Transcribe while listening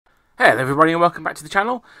Hello everybody and welcome back to the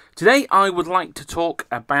channel. Today I would like to talk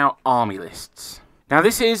about army lists. Now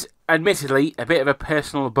this is admittedly a bit of a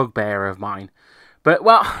personal bugbear of mine. But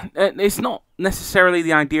well, it's not necessarily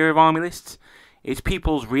the idea of army lists. It's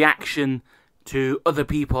people's reaction to other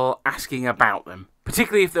people asking about them.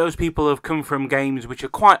 Particularly if those people have come from games which are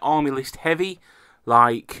quite army list heavy,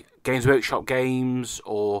 like Games Workshop games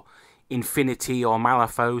or Infinity or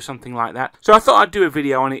Malifaux, something like that. So I thought I'd do a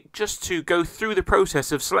video on it just to go through the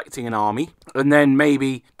process of selecting an army and then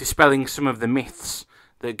maybe dispelling some of the myths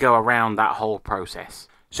that go around that whole process.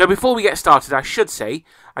 So before we get started, I should say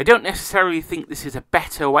I don't necessarily think this is a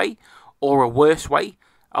better way or a worse way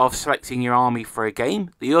of selecting your army for a game.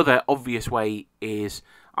 The other obvious way is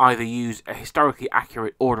either use a historically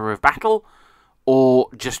accurate order of battle or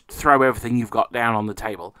just throw everything you've got down on the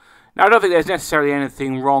table. Now, I don't think there's necessarily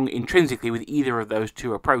anything wrong intrinsically with either of those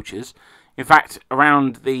two approaches. In fact,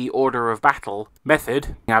 around the order of battle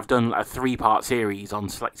method, I've done a 3-part series on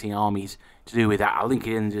selecting armies to do with that. I'll link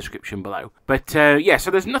it in the description below. But yeah,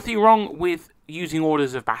 so there's nothing wrong with using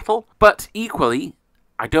orders of battle, but equally,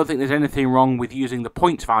 I don't think there's anything wrong with using the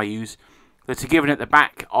points values that are given at the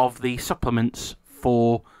back of the supplements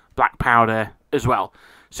for Black Powder as well.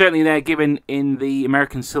 Certainly they're given in the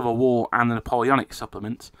American Civil War and the Napoleonic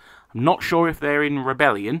supplements. I'm not sure if they're in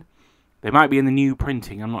Rebellion. They might be in the new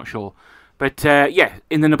printing, I'm not sure. But yeah,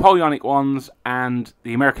 in the Napoleonic ones and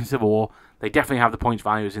the American Civil War, they definitely have the points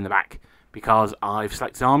values in the back, because I've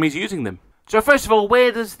selected armies using them. So first of all,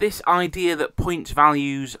 where does this idea that points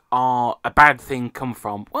values are a bad thing come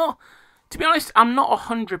from? Well, to be honest, I'm not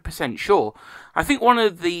 100% sure. I think one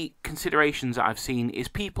of the considerations that I've seen is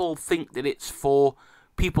people think that it's for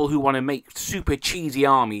people who want to make super cheesy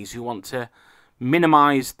armies, who want to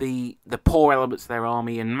minimise the poor elements of their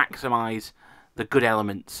army and maximise the good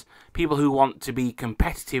elements. People who want to be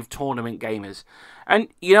competitive tournament gamers. And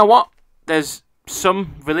you know what? There's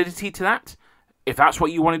some validity to that. If that's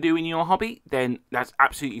what you want to do in your hobby, then that's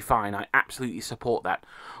absolutely fine. I absolutely support that.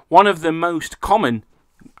 One of the most common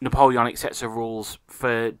Napoleonic sets of rules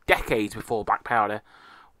for decades before Black Powder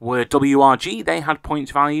were WRG. They had points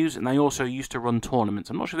values, and they also used to run tournaments.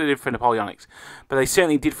 I'm not sure they did for Napoleonics, but they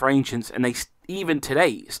certainly did for Ancients, and they even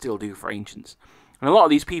today still do for Ancients. And a lot of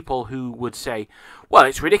these people who would say, well,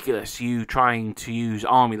 it's ridiculous you trying to use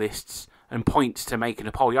army lists and points to make a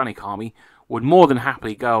Napoleonic army, would more than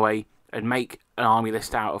happily go away and make an army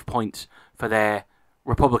list out of points for their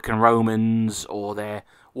Republican Romans or their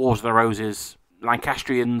Wars of the Roses,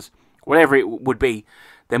 Lancastrians, whatever it would be.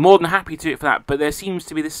 They're more than happy to do it for that, but there seems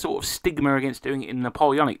to be this sort of stigma against doing it in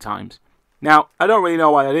Napoleonic times. Now, I don't really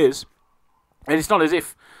know why that is, and it's not as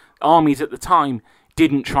if armies at the time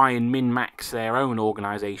didn't try and min-max their own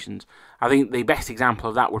organisations. I think the best example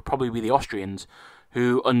of that would probably be the Austrians,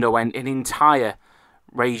 who underwent an entire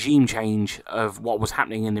regime change of what was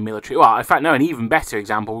happening in the military. Well, in fact, no, an even better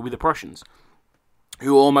example would be the Prussians,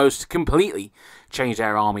 who almost completely changed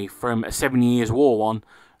their army from a 7 Years' War one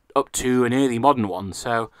up to an early modern one.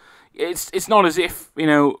 So it's not as if, you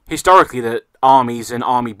know, historically that armies and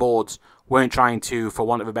army boards weren't trying to, for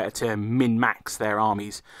want of a better term, min-max their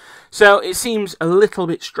armies. So it seems a little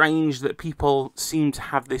bit strange that people seem to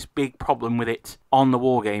have this big problem with it on the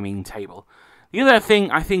wargaming table. The other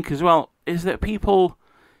thing I think as well is that people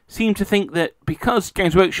seem to think that because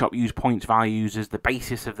Games Workshop use points values as the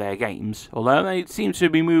basis of their games, although they seem to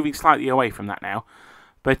be moving slightly away from that now,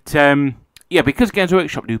 but yeah, because Games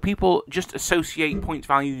Workshop do, people just associate points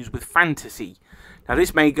values with fantasy. Now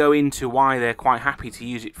this may go into why they're quite happy to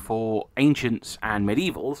use it for Ancients and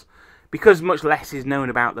Medievals, because much less is known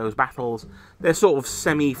about those battles. They're sort of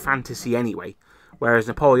semi-fantasy anyway, whereas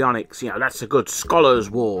Napoleonics, you know, that's a good scholar's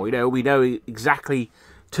war. You know, we know exactly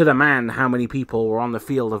to the man how many people were on the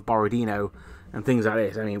field of Borodino and things like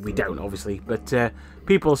this. I mean, we don't, obviously, but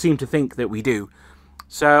people seem to think that we do.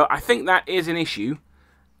 So I think that is an issue.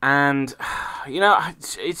 And, you know,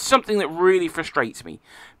 it's something that really frustrates me,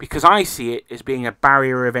 because I see it as being a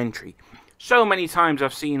barrier of entry. So many times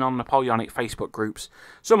I've seen on Napoleonic Facebook groups,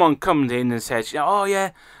 someone comes in and says, oh yeah,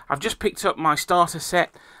 I've just picked up my starter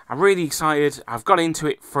set, I'm really excited, I've got into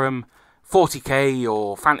it from 40k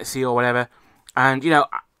or fantasy or whatever, and, you know,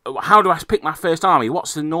 how do I pick my first army?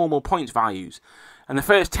 What's the normal points values? And the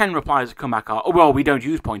first 10 replies that come back are, oh, well, we don't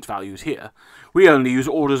use points values here. We only use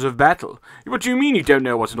orders of battle. What do you mean you don't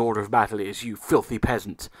know what an order of battle is, you filthy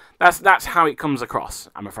peasant? That's how it comes across,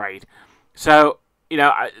 I'm afraid. So, you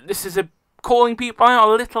know, this is calling people out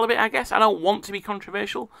a little bit, I guess. I don't want to be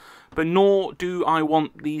controversial, but nor do I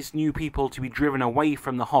want these new people to be driven away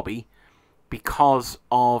from the hobby because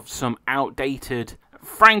of some outdated,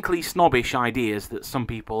 frankly snobbish ideas that some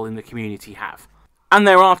people in the community have. And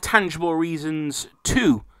there are tangible reasons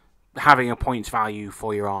to having a points value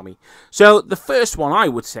for your army. So the first one I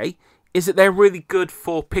would say is that they're really good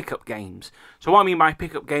for pickup games. So what I mean by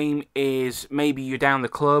pickup game is maybe you're down the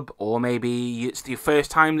club, or maybe it's the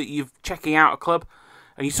first time that you're checking out a club,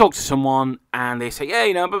 and you talk to someone and they say, yeah,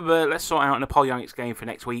 you know, let's sort out a Napoleonics game for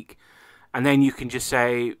next week. And then you can just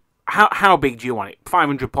say, how big do you want it?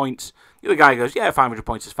 500 points. The other guy goes, yeah, 500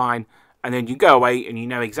 points is fine. And then you go away and you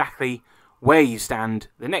know exactly where you stand.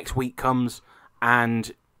 The next week comes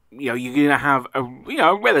and you're going to have a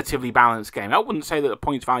relatively balanced game. I wouldn't say that the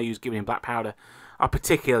points values given in Black Powder are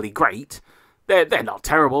particularly great. They're not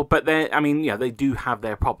terrible, but they do have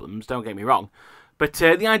their problems. Don't get me wrong. But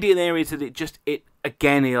the idea there is that it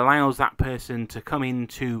allows that person to come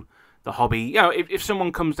into the hobby. If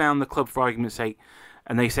someone comes down the club for argument's sake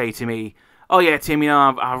and they say to me, oh yeah, Tim,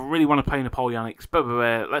 I really want to play Napoleonics,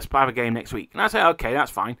 let's have a game next week. And I say, okay,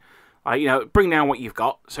 that's fine. Bring down what you've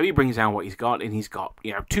got. So he brings down what he's got, and he's got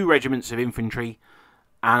 2 regiments of infantry,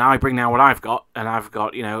 and I bring down what I've got, and I've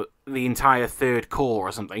got the entire 3rd Corps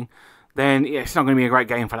or something. Then it's not going to be a great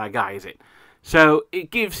game for that guy, is it? So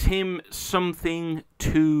it gives him something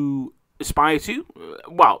to aspire to.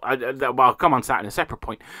 Well, I'll come on to that in a separate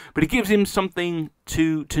point, but it gives him something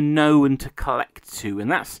to know and to collect to,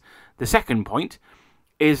 and that's the second point,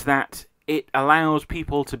 is that it allows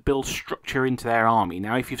people to build structure into their army.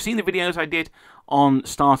 Now, if you've seen the videos I did on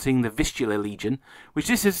starting the Vistula Legion, which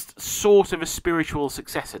this is sort of a spiritual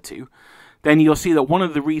successor to, then you'll see that one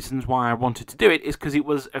of the reasons why I wanted to do it is because it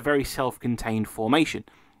was a very self-contained formation.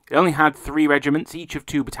 It only had 3 regiments, each of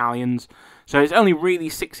 2 battalions, so it's only really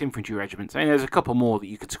 6 infantry regiments. I mean, there's a couple more that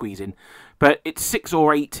you could squeeze in, but it's 6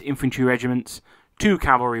 or 8 infantry regiments, 2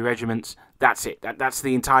 cavalry regiments. That's it. That's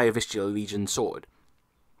the entire Vistula Legion sorted.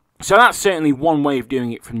 So that's certainly one way of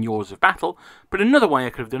doing it from Yours of Battle, but another way I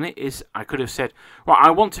could have done it is I could have said, right,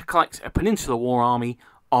 I want to collect a Peninsular War army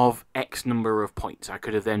of X number of points. I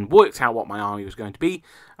could have then worked out what my army was going to be,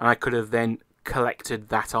 and I could have then collected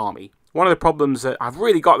that army. One of the problems that I've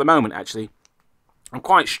really got at the moment, actually, I'm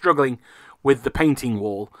quite struggling with the painting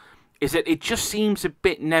wall, is that it just seems a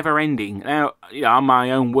bit never-ending. Now, I'm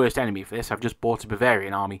my own worst enemy for this. I've just bought a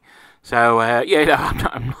Bavarian army. So, I'm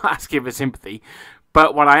not asking for sympathy.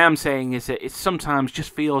 But what I am saying is that it sometimes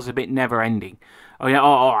just feels a bit never-ending.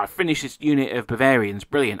 I finished this unit of Bavarians,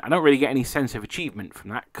 brilliant. I don't really get any sense of achievement from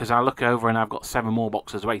that, because I look over and I've got 7 more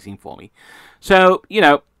boxes waiting for me. So,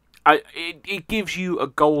 it gives you a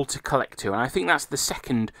goal to collect to, and I think that's the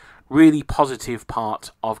second really positive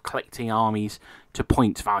part of collecting armies to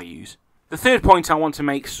points values. The third point I want to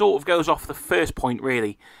make sort of goes off the first point,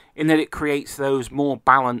 really, in that it creates those more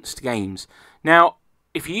balanced games. Now,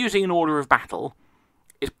 if you're using an order of battle,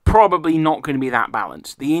 it's probably not going to be that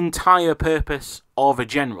balanced. The entire purpose of a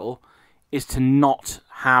general is to not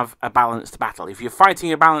have a balanced battle. If you're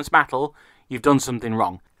fighting a balanced battle, you've done something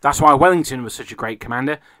wrong. That's why Wellington was such a great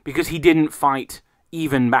commander, because he didn't fight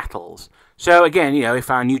even battles. So again, if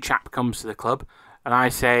our new chap comes to the club and I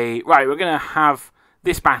say, right, we're going to have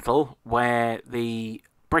this battle where the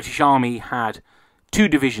British army had 2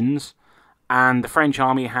 divisions and the French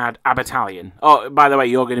army had a battalion. Oh, by the way,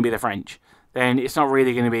 you're going to be the French. Then it's not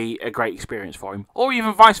really going to be a great experience for him. Or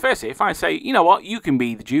even vice versa. If I say, you know what, you can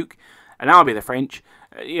be the Duke and I'll be the French,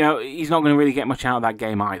 he's not going to really get much out of that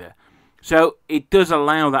game either. So it does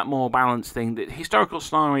allow that more balanced thing that historical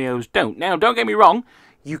scenarios don't. Now, don't get me wrong,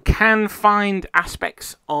 you can find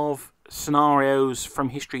aspects of scenarios from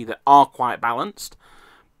history that are quite balanced,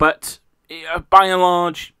 but by and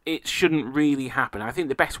large, it shouldn't really happen. I think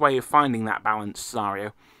the best way of finding that balanced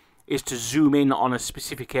scenario is to zoom in on a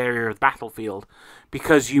specific area of the battlefield,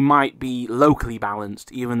 because you might be locally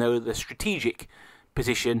balanced, even though the strategic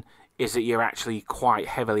position is that you're actually quite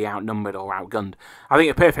heavily outnumbered or outgunned. I think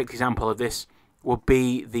a perfect example of this would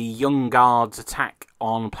be the Young Guards' attack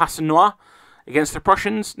on Plassenoir against the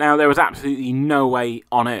Prussians. Now, there was absolutely no way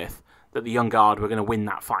on earth that the Young Guard were going to win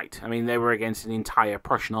that fight. I mean, they were against an entire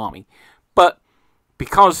Prussian army. But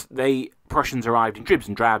because the Prussians arrived in dribs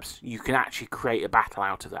and drabs, you can actually create a battle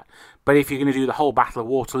out of that. But if you're going to do the whole Battle of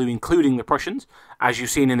Waterloo, including the Prussians, as you've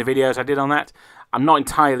seen in the videos I did on that, I'm not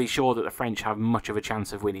entirely sure that the French have much of a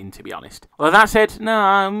chance of winning, to be honest. Well, that said, no,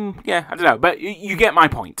 I don't know, but you get my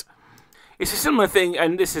point. It's a similar thing,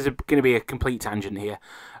 and this is going to be a complete tangent here,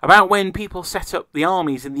 about when people set up the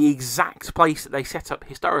armies in the exact place that they set up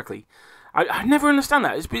historically. I never understand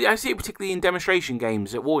that. I see it particularly in demonstration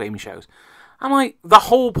games at Wargaming shows. I'm like, the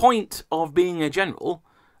whole point of being a general,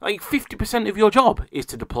 like 50% of your job is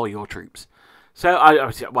to deploy your troops. So, I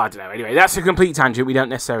don't know. Anyway, that's a complete tangent. We don't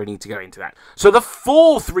necessarily need to go into that. So the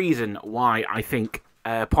fourth reason why I think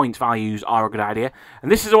points values are a good idea.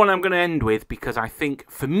 And this is the one I'm going to end with because I think,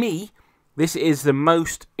 for me, this is the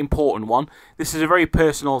most important one. This is a very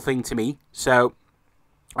personal thing to me, so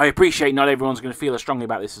I appreciate not everyone's going to feel as strongly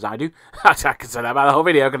about this as I do. I can say that about the whole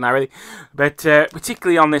video, couldn't I, really? But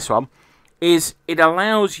particularly on this one, is it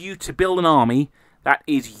allows you to build an army that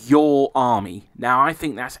is your army. Now, I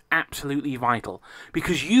think that's absolutely vital,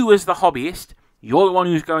 because you as the hobbyist, you're the one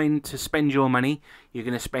who's going to spend your money. You're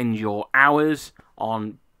going to spend your hours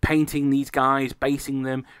on painting these guys, basing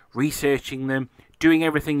them, researching them, doing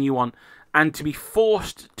everything you want. And to be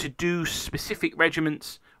forced to do specific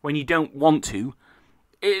regiments when you don't want to,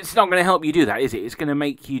 it's not going to help you do that, is it? It's going to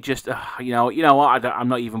make you just, you know what, I'm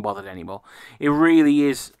not even bothered anymore. It really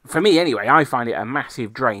is, for me anyway, I find it a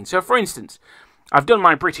massive drain. So, for instance, I've done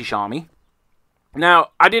my British army.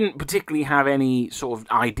 Now, I didn't particularly have any sort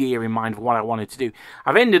of idea in mind of what I wanted to do.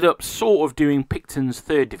 I've ended up sort of doing Picton's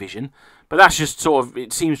 3rd Division, but that's just sort of,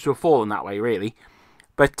 it seems to have fallen that way, really.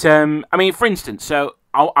 But, I mean, for instance, so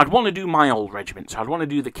I'd want to do my old regiment, so I'd want to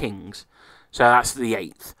do the Kings, so that's the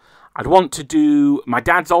 8th. I'd want to do my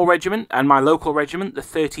dad's old regiment and my local regiment, the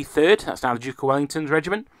 33rd, that's now the Duke of Wellington's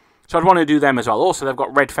regiment, so I'd want to do them as well. Also, they've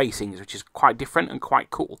got red facings, which is quite different and quite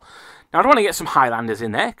cool. Now, I'd want to get some Highlanders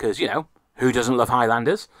in there, because, you know, who doesn't love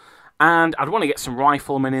Highlanders? And I'd want to get some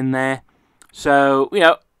riflemen in there. So, you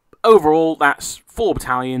know, overall, that's 4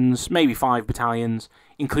 battalions, maybe 5 battalions,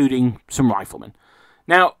 including some riflemen.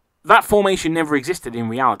 Now, that formation never existed in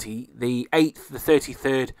reality. The 8th, the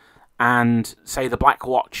 33rd, and, say, the Black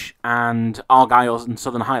Watch and Argyles and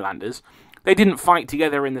Southern Highlanders, they didn't fight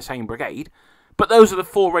together in the same brigade, but those are the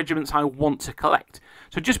 4 regiments I want to collect.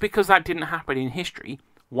 So just because that didn't happen in history,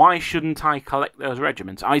 why shouldn't I collect those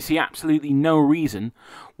regiments? I see absolutely no reason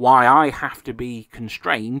why I have to be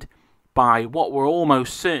constrained by what were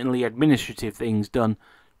almost certainly administrative things done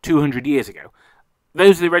 200 years ago.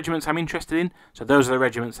 Those are the regiments I'm interested in, so those are the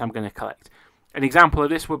regiments I'm going to collect. An example of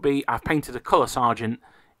this would be, I've painted a colour sergeant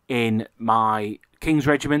in my King's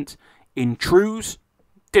Regiment in Trews.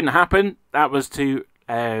 Didn't happen. That was to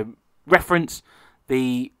reference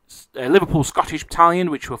the Liverpool Scottish Battalion,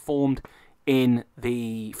 which were formed in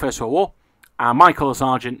the First World War. My colour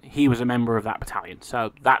sergeant, he was a member of that battalion,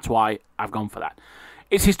 so that's why I've gone for that.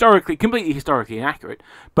 It's completely historically inaccurate,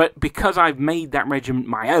 but because I've made that regiment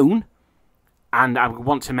my own, and I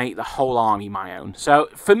want to make the whole army my own. So,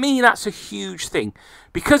 for me, that's a huge thing.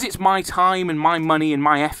 Because it's my time and my money and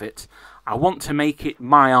my effort, I want to make it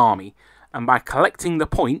my army. And by collecting the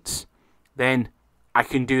points, then I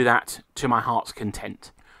can do that to my heart's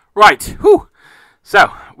content. Right, whew.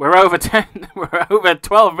 So, we're over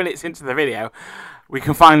 12 minutes into the video. We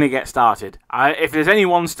can finally get started. If there's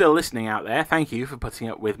anyone still listening out there, thank you for putting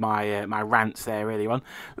up with my my rants there, really one.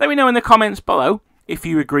 Let me know in the comments below if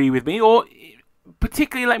you agree with me, or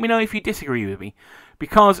particularly let me know if you disagree with me,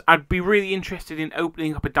 because I'd be really interested in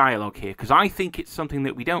opening up a dialogue here, because I think it's something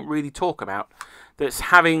that we don't really talk about that's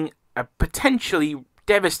having a potentially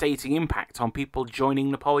devastating impact on people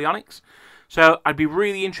joining Napoleonics. So I'd be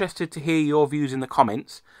really interested to hear your views in the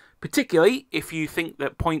comments, particularly if you think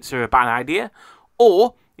that points are a bad idea,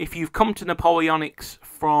 or if you've come to Napoleonics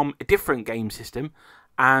from a different game system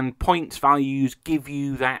and points values give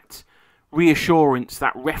you that reassurance,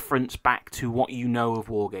 that reference back to what you know of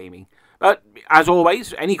wargaming. But as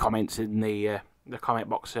always, any comments in the comment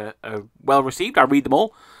box are well received. I read them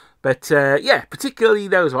all. But yeah, particularly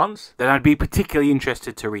those ones, then I'd be particularly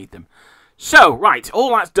interested to read them. So, right,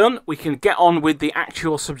 all that's done, we can get on with the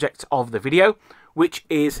actual subject of the video, which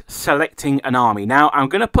is selecting an army. Now, I'm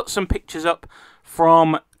going to put some pictures up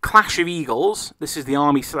from Clash of Eagles. This is the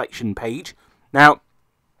army selection page. Now,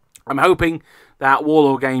 I'm hoping that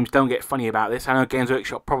Warlord Games don't get funny about this. I know Games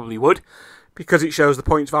Workshop probably would, because it shows the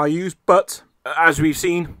points values, but as we've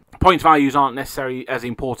seen, points values aren't necessarily as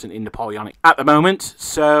important in Napoleonic at the moment,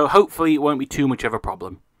 so hopefully it won't be too much of a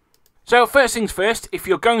problem. So first things first, if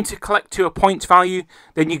you're going to collect to a points value,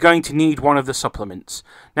 then you're going to need one of the supplements.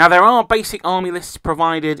 Now, there are basic army lists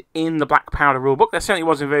provided in the Black Powder rulebook. There certainly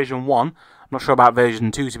was in version 1. I'm not sure about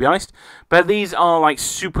version 2, to be honest. But these are like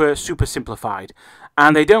super simplified.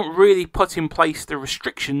 And they don't really put in place the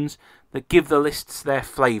restrictions that give the lists their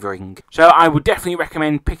flavouring. So I would definitely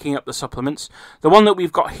recommend picking up the supplements. The one that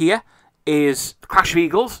we've got here is Clash of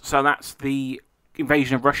Eagles. So that's the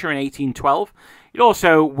invasion of Russia in 1812. It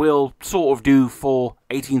also will sort of do for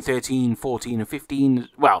 1813, 14 and 15.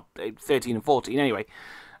 Well, 13 and 14 anyway.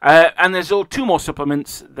 And there's two more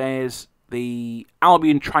supplements. There's the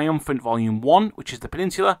Albion Triumphant Volume 1, which is the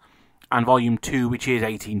Peninsula, and Volume 2, which is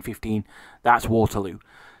 1815. That's Waterloo.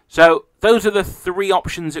 So those are the three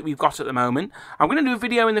options that we've got at the moment. I'm going to do a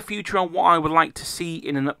video in the future on what I would like to see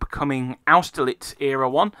in an upcoming Austerlitz era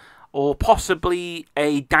one, or possibly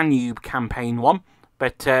a Danube campaign one.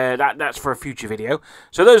 But that's for a future video.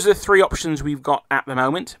 So those are the three options we've got at the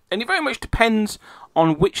moment. And it very much depends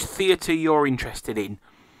on which theatre you're interested in.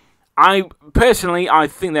 Personally, I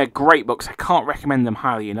think they're great books. I can't recommend them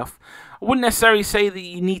highly enough. I wouldn't necessarily say that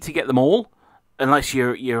you need to get them all, unless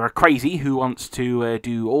you're a crazy who wants to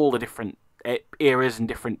do all the different eras and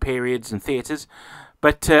different periods and theatres.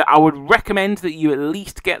 But I would recommend that you at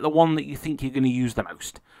least get the one that you think you're going to use the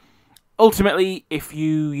most. Ultimately, if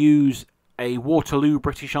you use a Waterloo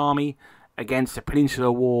British Army against a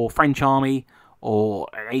Peninsular War French Army, or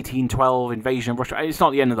an 1812 invasion of Russia, it's not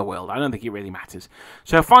the end of the world. I don't think it really matters.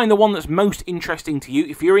 So find the one that's most interesting to you.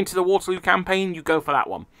 If you're into the Waterloo campaign, you go for that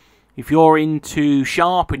one. If you're into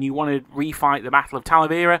Sharp and you want to refight the Battle of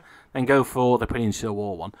Talavera, then go for the Peninsular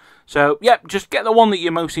War one. So, yep, just get the one that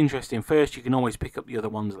you're most interested in first. You can always pick up the other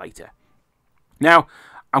ones later. Now,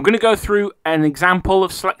 I'm going to go through an example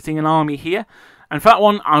of selecting an army here. And for that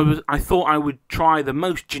one, I thought I would try the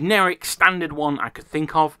most generic standard one I could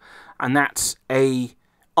think of, and that's a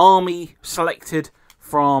army selected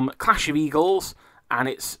from Clash of Eagles, and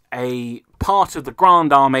it's a part of the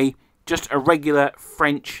Grand Army, just a regular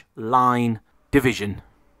French line division.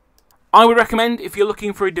 I would recommend, if you're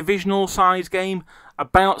looking for a divisional size game,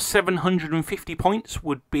 about 750 points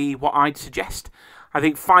would be what I'd suggest. I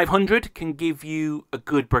think 500 can give you a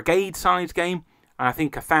good brigade size game, and I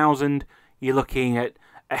think 1,000 you're looking at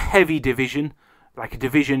a heavy division, like a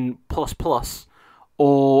division plus,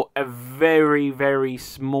 or a very, very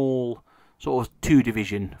small sort of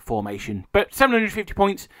 2-division formation. But 750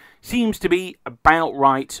 points seems to be about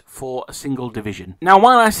right for a single division. Now,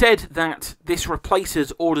 while I said that this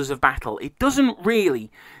replaces Orders of Battle, it doesn't really.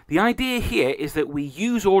 The idea here is that we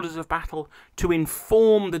use Orders of Battle to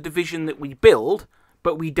inform the division that we build,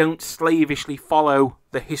 but we don't slavishly follow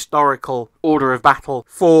the historical Order of Battle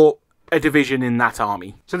for a division in that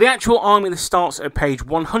army. So the actual army that starts at page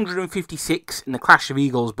 156 in the Clash of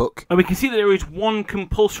Eagles book. And we can see that there is one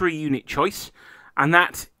compulsory unit choice, and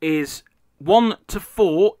that is 1 to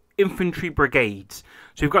 4 infantry brigades.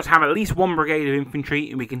 So we've got to have at least 1 brigade of infantry,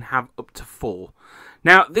 and we can have up to 4.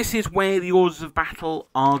 Now, this is where the Orders of Battle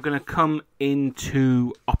are going to come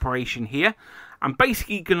into operation here. I'm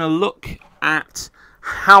basically going to look at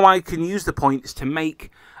how I can use the points to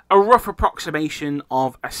make a rough approximation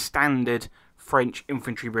of a standard French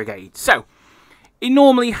infantry brigade. So, it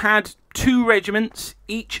normally had 2 regiments,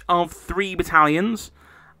 each of 3 battalions,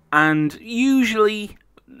 and usually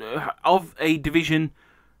of a division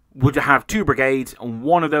would have 2 brigades, and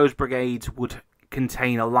one of those brigades would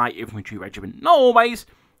contain a light infantry regiment. Not always,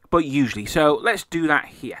 but usually. So, let's do that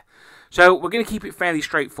here. So, we're going to keep it fairly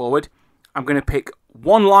straightforward. I'm going to pick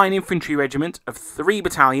 1 line infantry regiment of 3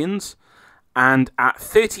 battalions, and at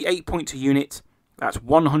 38 points a unit, that's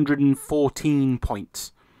 114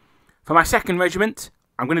 points. For my second regiment,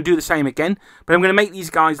 I'm going to do the same again, but I'm going to make these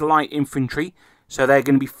guys light infantry, so they're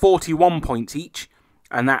going to be 41 points each,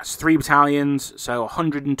 and that's 3 battalions, so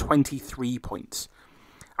 123 points.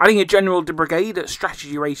 Adding a general de brigade at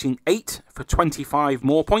strategy rating 8 for 25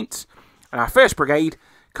 more points, and our first brigade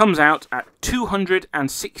comes out at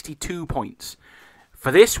 262 points.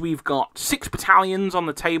 For this, we've got 6 battalions on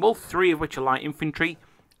the table, 3 of which are light infantry,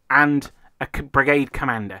 and a brigade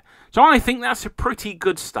commander. So I think that's a pretty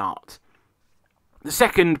good start. The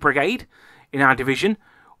second brigade in our division,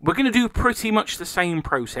 we're going to do pretty much the same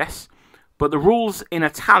process, but the rules in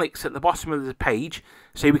italics at the bottom of the page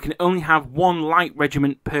say we can only have 1 light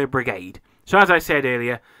regiment per brigade. So as I said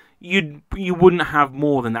earlier, you wouldn't have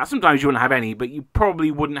more than that. Sometimes you wouldn't have any, but you probably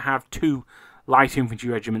wouldn't have 2 light infantry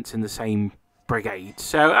regiments in the same brigade.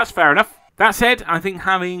 So that's fair enough. That said, I think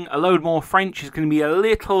having a load more French is going to be a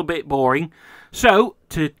little bit boring. So,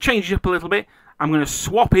 to change it up a little bit, I'm going to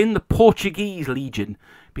swap in the Portuguese Legion,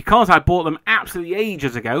 because I bought them absolutely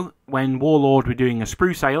ages ago when Warlord were doing a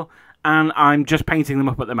sprue sale, and I'm just painting them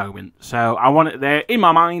up at the moment. So I want it there in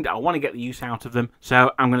my mind, I want to get the use out of them,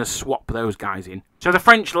 so I'm going to swap those guys in. So the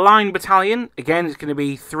French Line Battalion, again, it's going to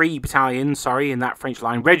be 3 battalions, in that French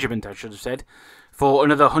Line Regiment, I should have said, for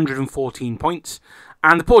another 114 points.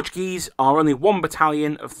 And the Portuguese are only 1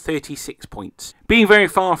 battalion of 36 points. Being very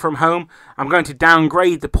far from home, I'm going to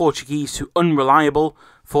downgrade the Portuguese to unreliable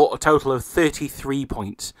for a total of 33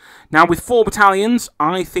 points. Now, with 4 battalions,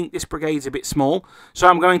 I think this brigade's a bit small, so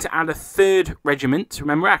I'm going to add a 3rd regiment.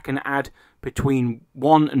 Remember, I can add between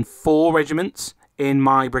 1 and 4 regiments in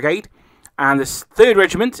my brigade. And this 3rd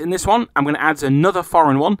regiment in this one, I'm going to add another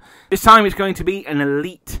foreign one. This time it's going to be an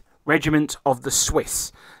elite regiment of the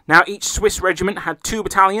Swiss. Now, each Swiss regiment had 2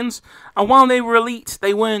 battalions, and while they were elite,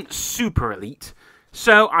 they weren't super elite.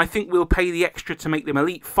 So I think we'll pay the extra to make them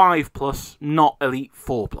Elite 5+, not Elite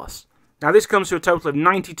 4+. Now this comes to a total of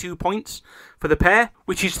 92 points for the pair,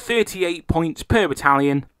 which is 38 points per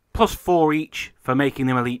battalion, plus 4 each for making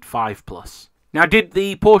them Elite 5+. Now, did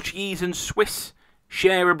the Portuguese and Swiss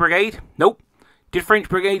share a brigade? Nope. Did French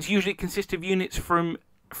brigades usually consist of units from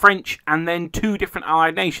French and then 2 different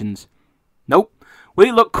allied nations? Nope. Will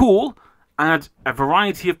it look cool, add a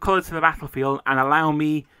variety of colours to the battlefield, and allow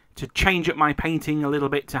me to change up my painting a little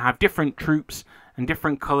bit to have different troops and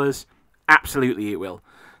different colours? Absolutely it will.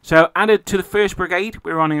 So added to the 1st brigade,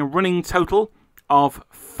 we're on a running total of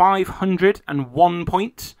 501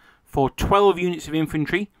 points for 12 units of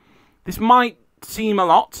infantry. This might seem a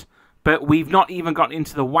lot, but we've not even got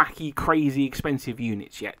into the wacky, crazy, expensive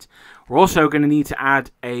units yet. We're also going to need to add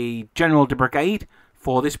a general de brigade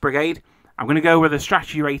for this brigade. I'm going to go with a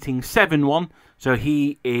strategy rating 7 one, so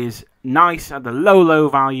he is nice at the low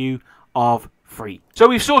value of 3. So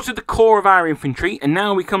we've sorted the core of our infantry, and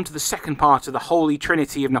now we come to the second part of the holy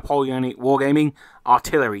trinity of Napoleonic wargaming,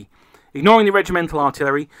 artillery. Ignoring the regimental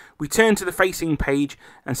artillery, we turn to the facing page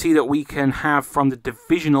and see that we can have from the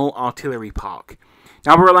divisional artillery park.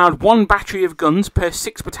 Now we're allowed 1 battery of guns per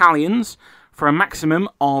 6 battalions for a maximum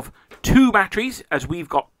of 2 batteries, as we've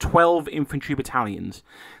got 12 infantry battalions.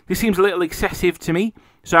 This seems a little excessive to me,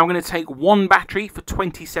 so I'm going to take 1 battery for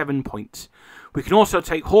 27 points. We can also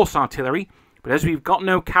take horse artillery, but as we've got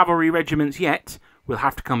no cavalry regiments yet, we'll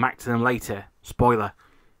have to come back to them later. Spoiler.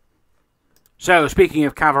 So, speaking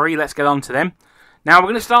of cavalry, let's get on to them. Now, we're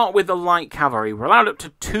going to start with the light cavalry. We're allowed up to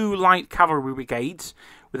 2 light cavalry brigades,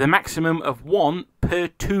 with a maximum of 1 per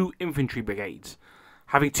 2 infantry brigades.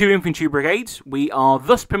 Having 2 infantry brigades, we are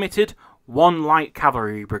thus permitted 1 light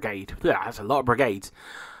cavalry brigade. Yeah, that's a lot of brigades.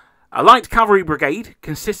 A light cavalry brigade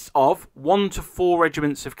consists of 1 to 4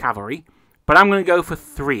 regiments of cavalry, but I'm going to go for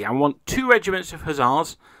 3. I want 2 regiments of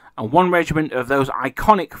hussars and 1 regiment of those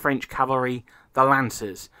iconic French cavalry, the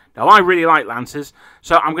Lancers. Now, I really like Lancers,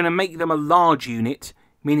 so I'm going to make them a large unit,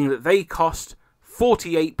 meaning that they cost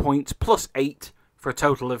 48 points plus 8 for a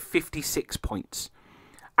total of 56 points.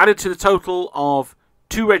 Added to the total of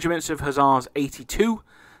 2 regiments of hussars, 82,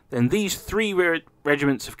 then these 3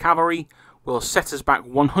 regiments of cavalry will set us back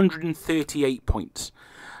 138 points.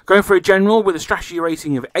 Going for a general with a strategy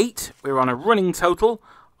rating of 8, we're on a running total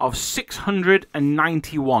of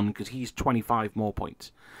 691, because he's 25 more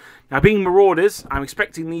points. Now, being marauders, I'm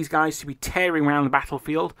expecting these guys to be tearing around the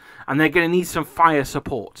battlefield, and they're going to need some fire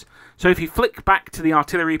support. So if you flick back to the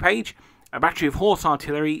artillery page, a battery of horse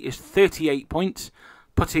artillery is 38 points,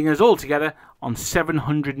 putting us all together on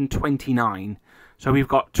 729. So we've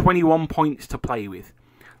got 21 points to play with.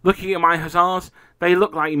 Looking at my hussars, they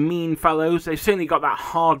look like mean fellows. They've certainly got that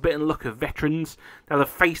hard-bitten look of veterans. They'll have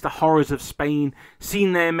faced the horrors of Spain,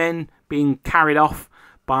 seen their men being carried off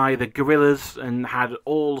by the guerrillas and had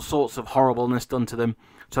all sorts of horribleness done to them.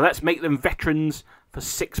 So let's make them veterans for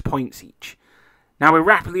 6 points each. Now we're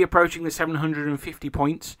rapidly approaching the 750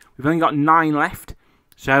 points. We've only got 9 left,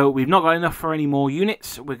 so we've not got enough for any more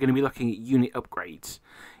units. We're going to be looking at unit upgrades.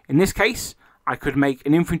 In this case, I could make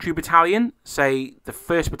an infantry battalion, say the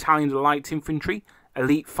 1st Battalion of Light Infantry,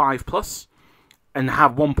 Elite 5+, and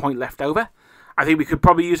have 1 point left over. I think we could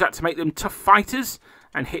probably use that to make them tough fighters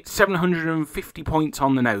and hit 750 points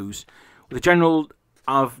on the nose, with a general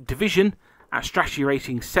of division at strategy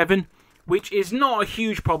rating 7, which is not a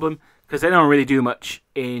huge problem because they don't really do much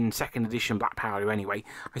in 2nd edition Black Powder anyway.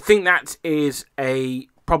 I think that is a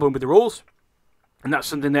problem with the rules, and that's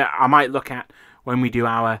something that I might look at when we do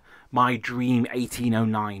our My Dream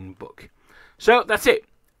 1809 book. So that's it.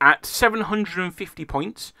 At 750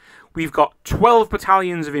 points, we've got 12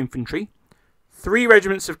 battalions of infantry, 3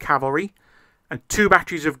 regiments of cavalry, and 2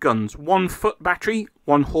 batteries of guns, 1 foot battery,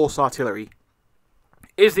 1 horse artillery.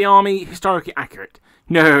 Is the army historically accurate?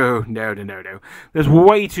 No. There's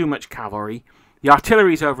way too much cavalry. The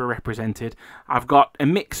artillery is overrepresented. I've got a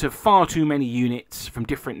mix of far too many units from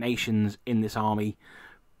different nations in this army.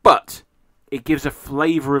 But it gives a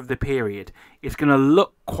flavour of the period. It's going to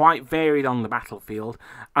look quite varied on the battlefield.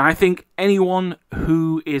 And I think anyone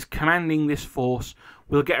who is commanding this force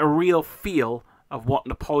will get a real feel of what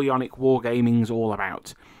Napoleonic wargaming is all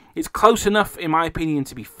about. It's close enough, in my opinion,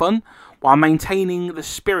 to be fun, while maintaining the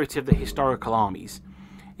spirit of the historical armies.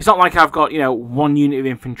 It's not like I've got, 1 unit of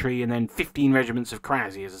infantry and then 15 regiments of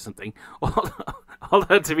cuirassiers or something.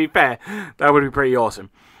 Although, to be fair, that would be pretty awesome.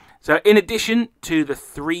 So, in addition to the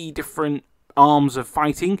 3 different arms of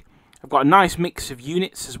fighting, I've got a nice mix of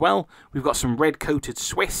units as well. We've got some red-coated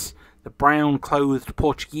Swiss, the brown-clothed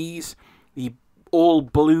Portuguese, the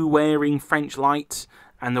all-blue wearing French lights,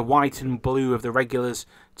 and the white and blue of the regulars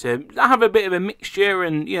to have a bit of a mixture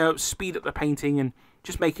and, you know, speed up the painting and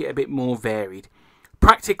just make it a bit more varied.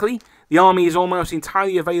 Practically, the army is almost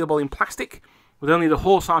entirely available in plastic, with only the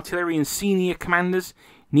horse artillery and senior commanders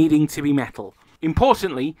needing to be metal.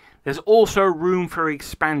 Importantly, there's also room for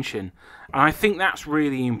expansion, and I think that's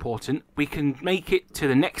really important. We can make it to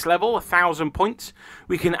the next level, 1,000 points.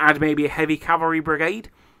 We can add maybe a heavy cavalry brigade,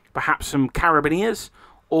 perhaps some carabiniers,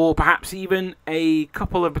 or perhaps even a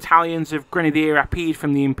couple of battalions of grenadier rapide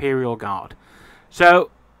from the Imperial Guard. So,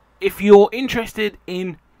 if you're interested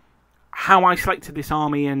in how I selected this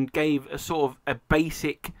army and gave a sort of a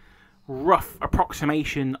basic, rough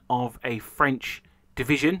approximation of a French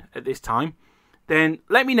division at this time, then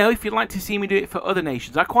let me know if you'd like to see me do it for other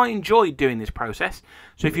nations. I quite enjoyed doing this process.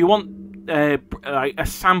 So if you want a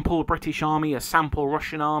sample British army, a sample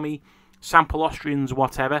Russian army, sample Austrians,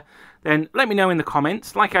 whatever, then let me know in the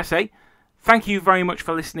comments. Like I say, thank you very much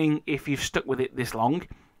for listening if you've stuck with it this long.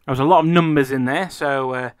 There was a lot of numbers in there,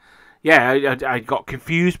 so yeah, I got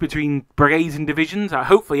confused between brigades and divisions. I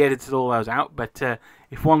hopefully edited all those out, but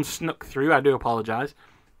if one snuck through, I do apologise.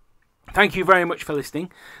 Thank you very much for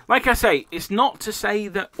listening. Like I say, it's not to say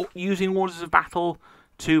that using orders of battle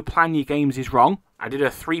to plan your games is wrong. I did a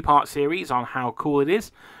 3-part series on how cool it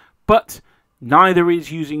is, but neither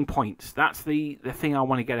is using points. That's the thing I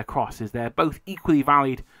want to get across, is they're both equally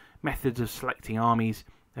valid methods of selecting armies.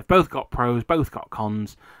 They've both got pros, both got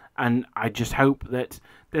cons, and I just hope that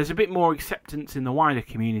there's a bit more acceptance in the wider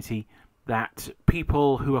community that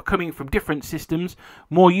people who are coming from different systems,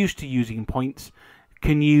 more used to using points,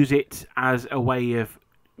 can use it as a way of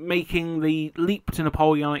making the leap to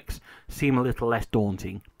Napoleonics seem a little less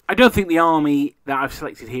daunting. I don't think the army that I've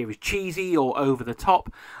selected here is cheesy or over the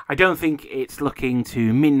top. I don't think it's looking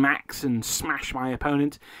to min-max and smash my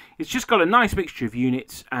opponent. It's just got a nice mixture of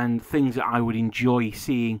units and things that I would enjoy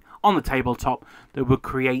seeing on the tabletop that would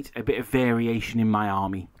create a bit of variation in my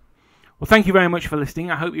army. Well, thank you very much for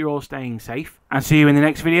listening. I hope you're all staying safe, and see you in the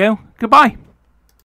next video. Goodbye.